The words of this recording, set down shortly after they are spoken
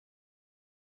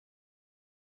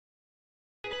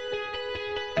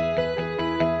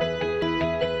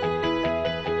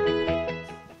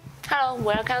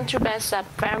welcome to BestSub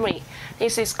family.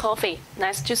 This is Coffee.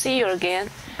 Nice to see you again.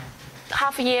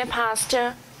 Half a year passed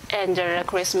and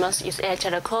Christmas is at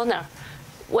the corner.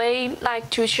 We like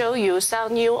to show you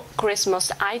some new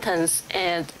Christmas items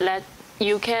and that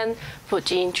you can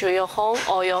put into your home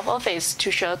or your office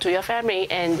to show to your family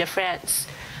and friends.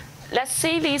 Let's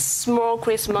see this small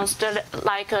Christmas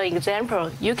like an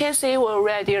example. You can see we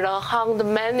already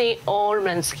hung many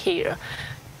ornaments here.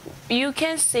 You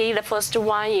can see the first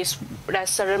one is the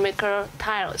ceramic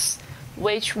tiles,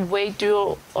 which we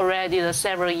do already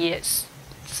several years.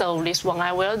 So this one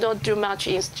I will not do much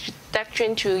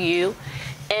introduction to you.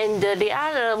 And the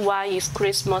other one is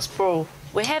Christmas ball.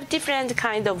 We have different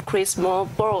kind of Christmas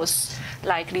balls,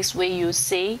 like this way you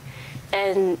see.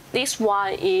 And this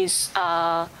one is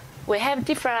we have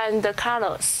different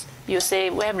colors. You see,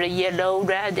 we have the yellow,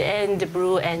 red, and the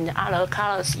blue, and other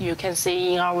colors you can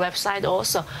see in our website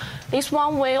also. This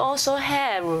one we also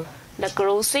have the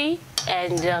glossy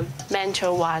and the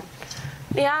metal one.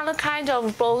 The other kind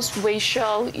of balls we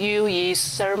show you is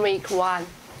ceramic one.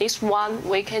 This one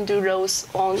we can do those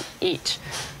on it.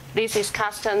 This is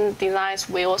custom designs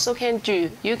we also can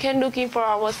do. You can looking for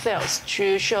our sales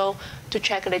to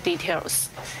check the details.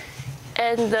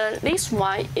 And this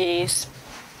one is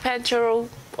petal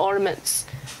ornaments.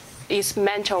 It's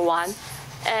metal one,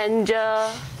 and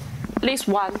this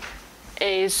one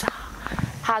is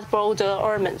hard-boiled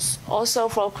ornaments. Also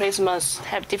for Christmas,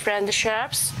 have different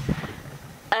shapes.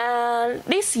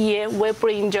 This year we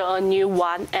bring a new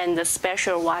one, and the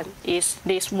special one is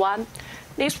this one.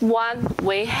 This one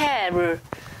we have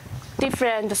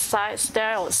different size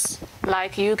styles.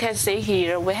 Like you can see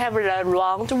here, we have the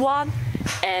round one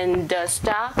and the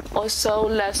star, also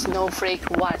the snowflake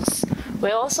ones. We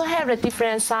also have a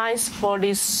different size for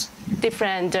these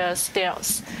different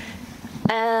styles.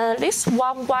 This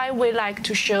one, why we like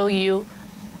to show you,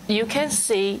 you can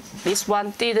see this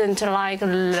one didn't like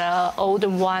the old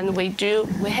one we do.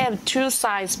 We have two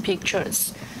size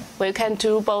pictures. We can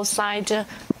do both side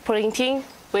printing,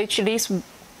 which this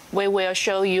we will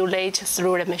show you later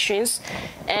through the machines.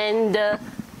 And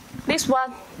this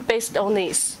one, based on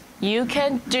this, you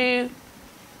can do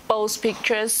both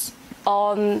pictures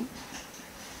on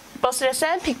both the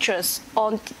same pictures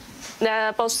on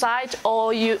both sides,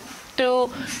 or you do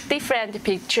different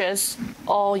pictures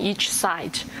on each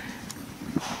side.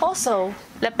 Also,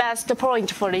 the best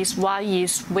point for this one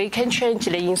is we can change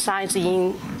the inside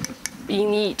in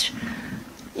it.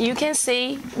 You can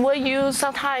see when you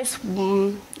sometimes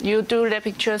you do the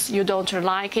pictures, you don't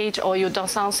like it, or you do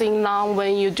something wrong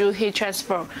when you do heat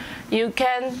transfer, you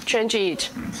can change it.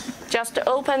 Just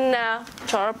open the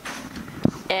top,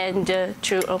 and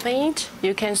to open it,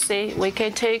 you can see we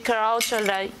can take out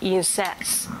the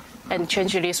insets and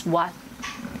change this one.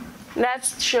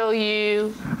 Let's show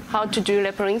you how to do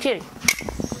the printing.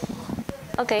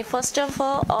 Okay, first of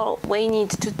all, we need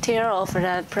to tear off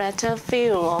the printer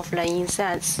film of the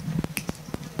insets.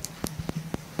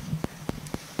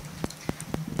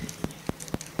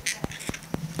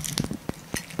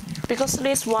 Because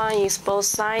this one is both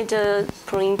side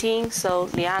printing, so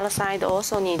the other side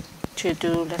also need to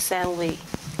do the same way.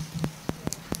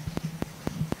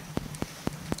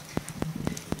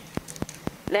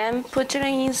 Then put the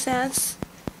insets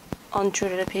onto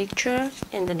the picture,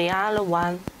 and the other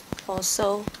one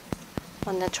also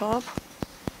on the top,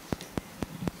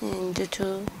 and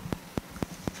to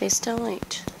paste on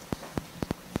it.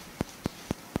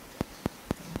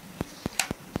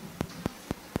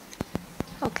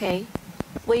 Okay,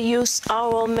 we use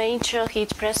our major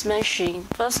heat press machine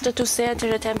first to set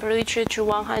the temperature to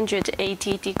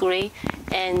 180 degrees,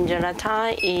 and the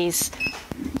time is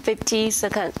 50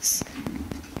 seconds.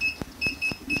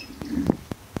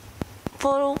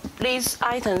 For these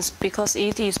items, because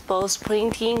it is both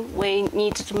printing, we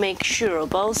need to make sure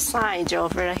both sides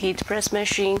of the heat press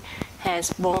machine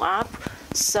has warmed up.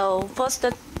 So first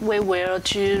we will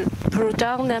to pull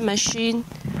down the machine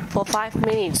for 5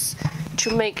 minutes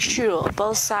to make sure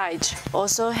both sides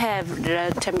also have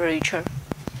the temperature.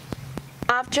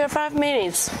 After 5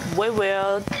 minutes, we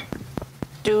will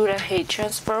do the heat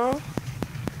transfer.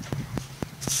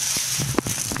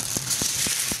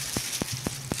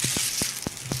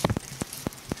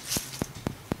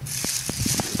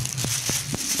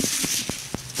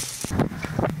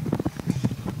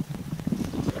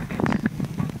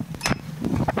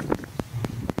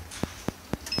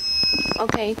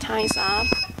 Okay, time's up.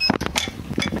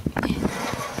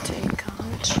 Take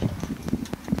out.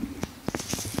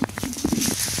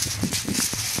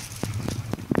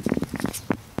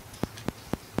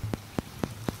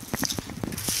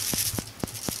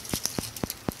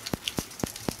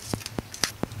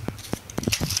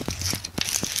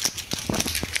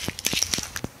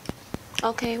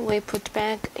 Okay, we put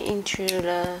back into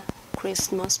the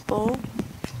Christmas bowl.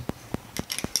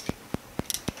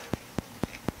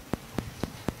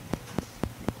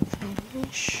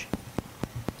 Finish.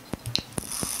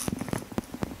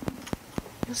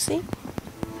 You see?